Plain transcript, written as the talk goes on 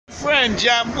friend,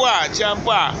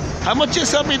 Jambwa. How much you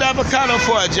sell me the avocado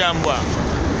for, Jambwa?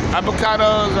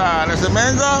 Avocados, there's a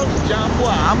mango,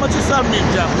 Jambwa. How much you sell me,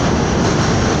 Jambwa?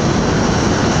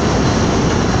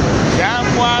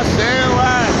 Jambwa, say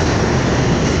what?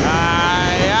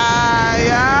 Ay.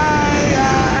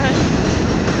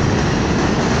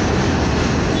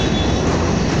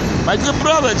 My good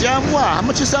brother, Jambwa. How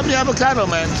much you sell me avocado,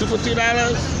 man? $2 for $3?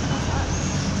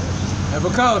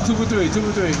 Avocado, 2 for 3, 2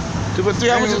 for 3. 2 for 3,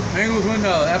 how much? Mangoes $1.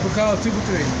 Avocado 2 for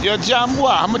 3. Yo,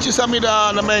 Jambwa, how much you sell me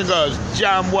the mangoes?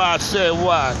 Jambwa, say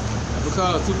what?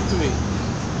 Avocado 2 for 3.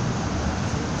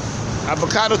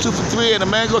 Avocado 2 for 3 and the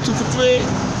mango 2 for 3?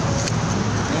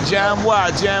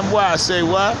 Jambwa, say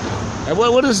what? And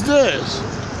what is this?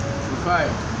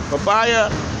 Papaya.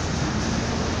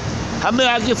 How many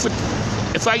I get for?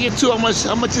 If I get 2, how much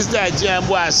is that?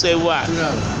 Jambwa, say what?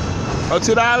 $2. Oh,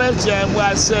 $2?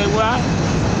 Jambwa, say what?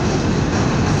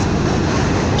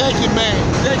 Thank you, man.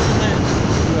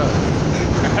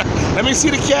 Let me see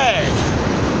the cash.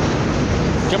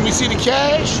 Can we see the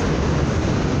cash?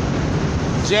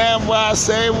 Jambwa,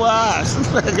 say what?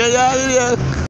 Get out of here.